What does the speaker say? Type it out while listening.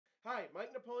Hi, Mike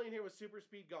Napoleon here with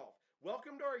SuperSpeed Golf.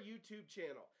 Welcome to our YouTube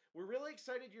channel. We're really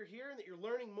excited you're here and that you're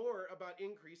learning more about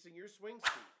increasing your swing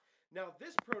speed. Now,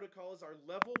 this protocol is our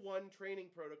level 1 training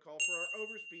protocol for our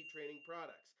overspeed training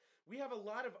products. We have a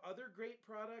lot of other great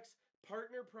products,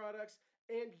 partner products,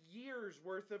 and years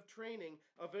worth of training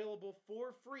available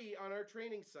for free on our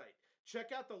training site.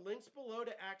 Check out the links below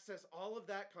to access all of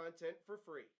that content for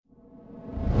free.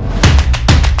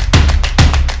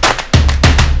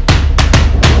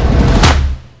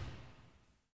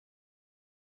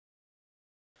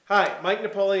 Hi, Mike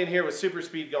Napoleon here with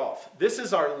SuperSpeed Golf. This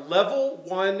is our level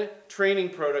 1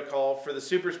 training protocol for the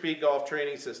SuperSpeed Golf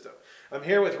training system. I'm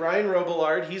here with Ryan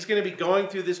Robillard. He's going to be going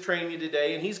through this training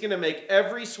today, and he's going to make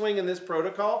every swing in this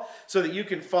protocol so that you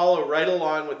can follow right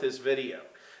along with this video.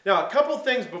 Now, a couple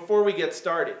things before we get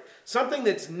started. Something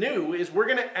that's new is we're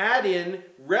going to add in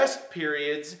rest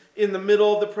periods in the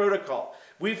middle of the protocol.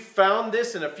 We've found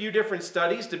this in a few different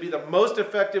studies to be the most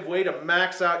effective way to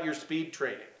max out your speed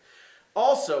training.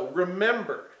 Also,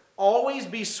 remember, always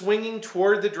be swinging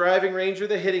toward the driving range or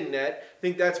the hitting net. I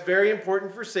think that's very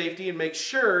important for safety, and make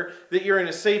sure that you're in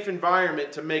a safe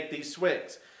environment to make these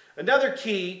swings. Another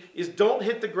key is don't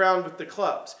hit the ground with the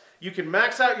clubs. You can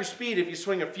max out your speed if you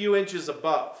swing a few inches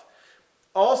above.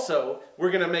 Also,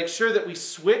 we're going to make sure that we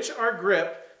switch our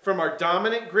grip from our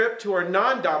dominant grip to our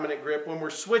non-dominant grip when we're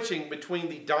switching between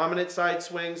the dominant side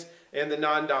swings and the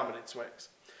non-dominant swings.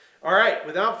 All right,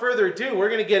 without further ado, we're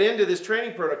going to get into this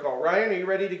training protocol. Ryan, are you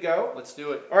ready to go? Let's do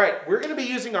it. All right, we're going to be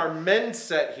using our men's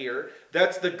set here.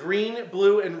 That's the green,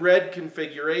 blue, and red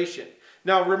configuration.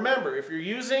 Now remember, if you're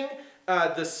using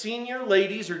the senior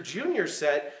ladies or junior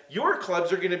set, your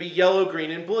clubs are going to be yellow, green,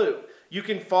 and blue. You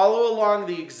can follow along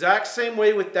the exact same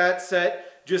way with that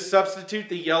set, just substitute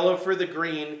the yellow for the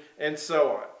green, and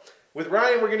so on. With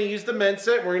Ryan, we're going to use the men's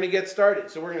set, and we're going to get started.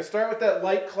 So we're going to start with that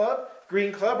light club.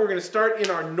 Green club. We're going to start in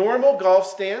our normal golf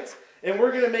stance, and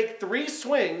we're going to make 3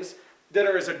 swings that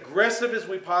are as aggressive as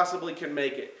we possibly can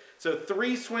make it. So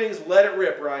 3 swings, let it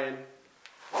rip, Ryan.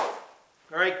 All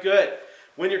right, good.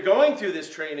 When you're going through this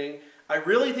training, I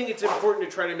really think it's important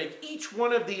to try to make each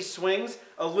one of these swings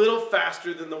a little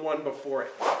faster than the one before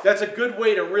it. That's a good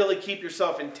way to really keep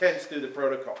yourself intense through the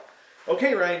protocol.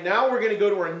 Okay, Ryan, now we're going to go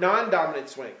to our non-dominant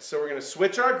swings. So we're going to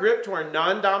switch our grip to our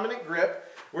non-dominant grip.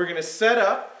 We're going to set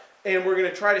up, and we're going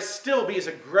to try to still be as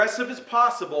aggressive as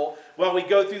possible while we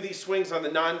go through these swings on the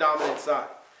non-dominant side.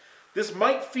 This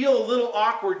might feel a little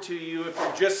awkward to you if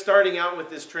you're just starting out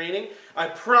with this training. I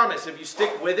promise if you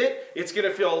stick with it, it's going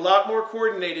to feel a lot more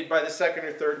coordinated by the 2nd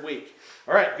or 3rd week.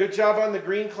 All right, good job on the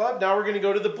green club. Now we're going to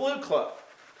go to the blue club.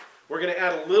 We're going to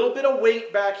add a little bit of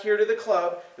weight back here to the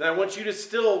club, and I want you to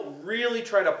still really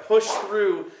try to push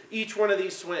through each one of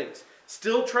these swings.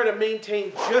 Still try to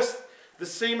maintain just the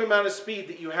same amount of speed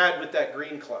that you had with that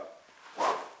green club.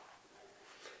 All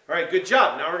right, good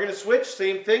job. Now we're going to switch.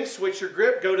 Same thing, switch your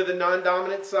grip, go to the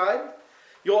non-dominant side.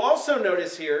 You'll also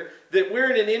notice here that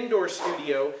we're in an indoor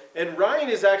studio, and Ryan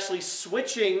is actually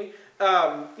switching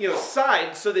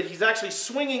sides so that he's actually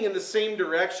swinging in the same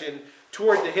direction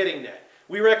toward the hitting net.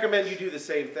 We recommend you do the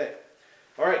same thing.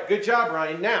 All right, good job,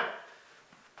 Ryan. Now,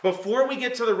 before we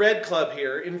get to the red club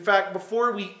here, in fact,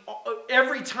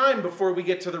 every time before we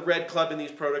get to the red club in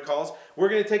these protocols, we're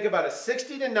going to take about a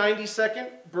 60 to 90 second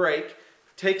break,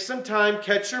 take some time,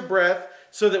 catch your breath,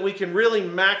 so that we can really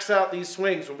max out these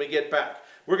swings when we get back.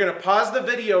 We're going to pause the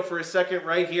video for a second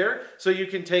right here so you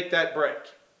can take that break.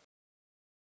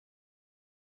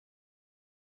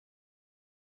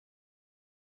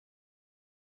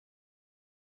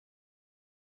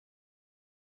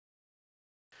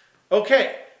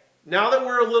 Okay. Now that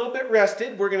we're a little bit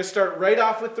rested, we're going to start right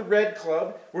off with the red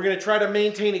club. We're going to try to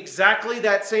maintain exactly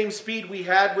that same speed we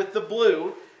had with the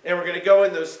blue, and we're going to go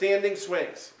in those standing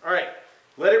swings. All right,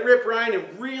 let it rip, Ryan,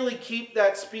 and really keep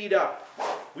that speed up.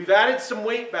 We've added some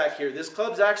weight back here. This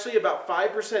club's actually about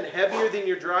 5% heavier than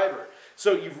your driver,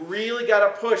 so you've really got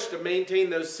to push to maintain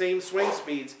those same swing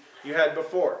speeds you had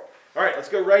before. All right, let's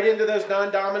go right into those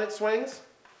non-dominant swings.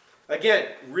 Again,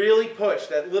 really push.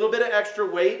 That little bit of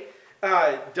extra weight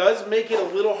does make it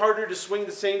a little harder to swing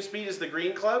the same speed as the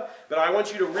green club, but I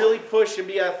want you to really push and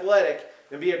be athletic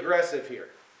and be aggressive here.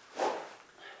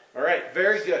 All right,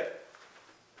 very good.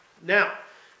 Now,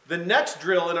 the next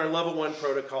drill in our level 1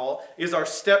 protocol is our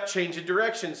step change in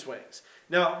direction swings.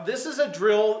 Now, this is a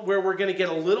drill where we're going to get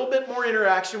a little bit more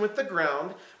interaction with the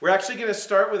ground. We're actually going to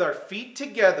start with our feet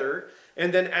together,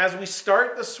 and then as we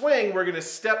start the swing, we're going to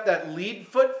step that lead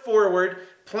foot forward,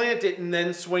 plant it, and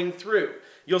then swing through.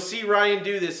 You'll see Ryan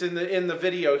do this in the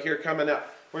video here coming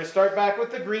up. We're going to start back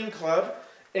with the green club,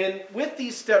 and with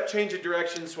these step change of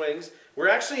direction swings, we're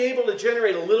actually able to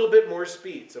generate a little bit more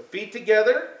speed. So feet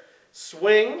together,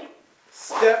 swing,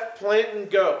 step, plant, and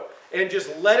go. And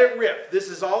just let it rip. This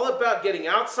is all about getting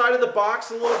outside of the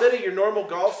box a little bit of your normal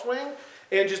golf swing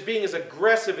and just being as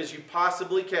aggressive as you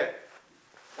possibly can.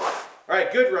 All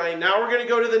right, good, Ryan. Now we're going to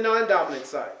go to the non-dominant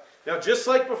side. Now, just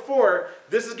like before,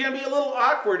 this is going to be a little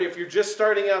awkward if you're just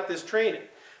starting out this training.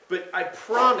 But I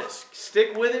promise,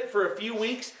 stick with it for a few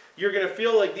weeks. You're going to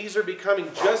feel like these are becoming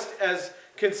just as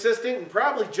consistent and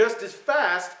probably just as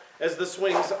fast as the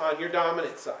swings on your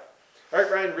dominant side. All right,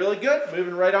 Ryan, really good.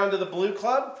 Moving right on to the blue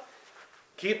club.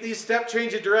 Keep these step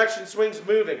change of direction swings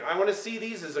moving. I want to see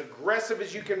these as aggressive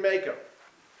as you can make them.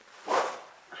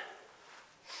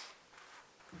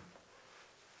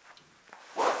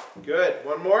 Good.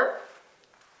 One more.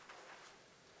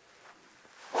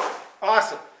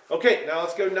 Awesome. Okay, now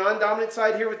let's go non-dominant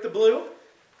side here with the blue.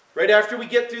 Right after we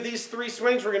get through these 3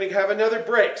 swings, we're going to have another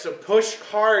break. So push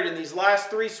hard in these last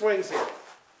 3 swings here.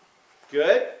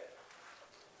 Good.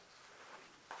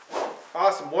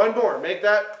 Awesome. One more. Make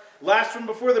that last one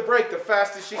before the break the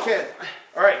fastest you can.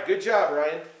 All right, good job,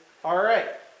 Ryan. All right.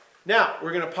 Now,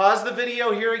 we're going to pause the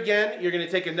video here again. You're going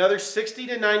to take another 60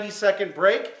 to 90 second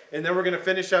break, and then we're going to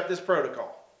finish up this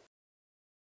protocol.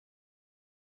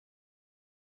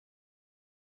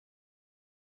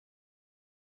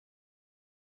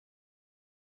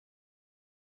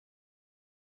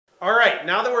 All right,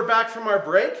 now that we're back from our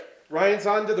break, Ryan's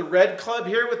on to the red club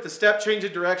here with the step change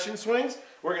of direction swings.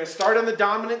 We're going to start on the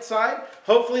dominant side.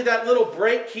 Hopefully that little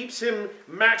break keeps him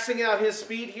maxing out his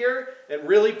speed here and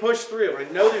really push through.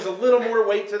 I know there's a little more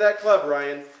weight to that club,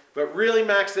 Ryan, but really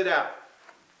max it out.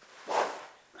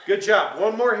 Good job.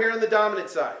 One more here on the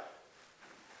dominant side.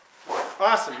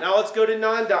 Awesome. Now let's go to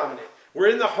non-dominant. We're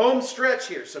in the home stretch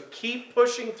here, so keep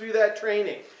pushing through that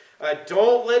training.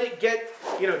 Don't let it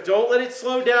don't let it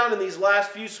slow down in these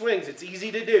last few swings. It's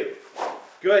easy to do.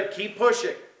 Good. Keep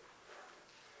pushing.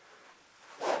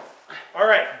 All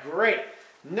right, great.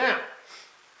 Now,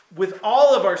 with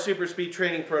all of our super speed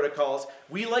training protocols,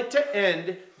 we like to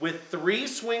end with 3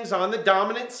 swings on the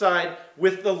dominant side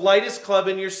with the lightest club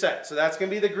in your set. So that's going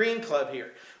to be the green club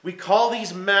here. We call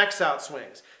these max out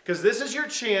swings because this is your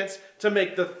chance to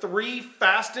make the 3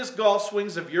 fastest golf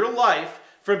swings of your life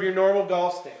from your normal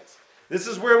golf stance. This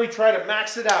is where we try to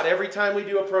max it out every time we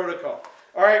do a protocol.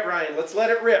 All right, Ryan, let's let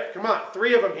it rip. Come on,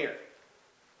 3 of them here.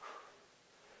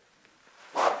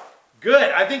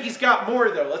 Good. I think he's got more,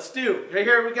 though. Let's do.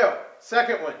 Here we go.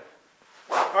 Second one.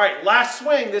 All right, last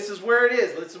swing. This is where it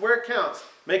is. This is where it counts.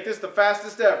 Make this the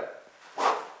fastest ever.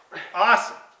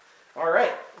 Awesome. All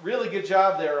right. Really good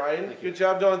job there, Ryan. Good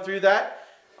job going through that.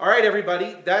 All right,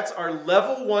 everybody. That's our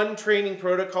level 1 training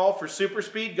protocol for super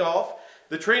speed golf.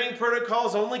 The training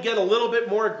protocols only get a little bit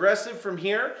more aggressive from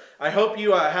here. I hope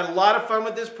you had a lot of fun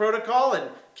with this protocol and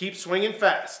keep swinging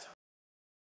fast.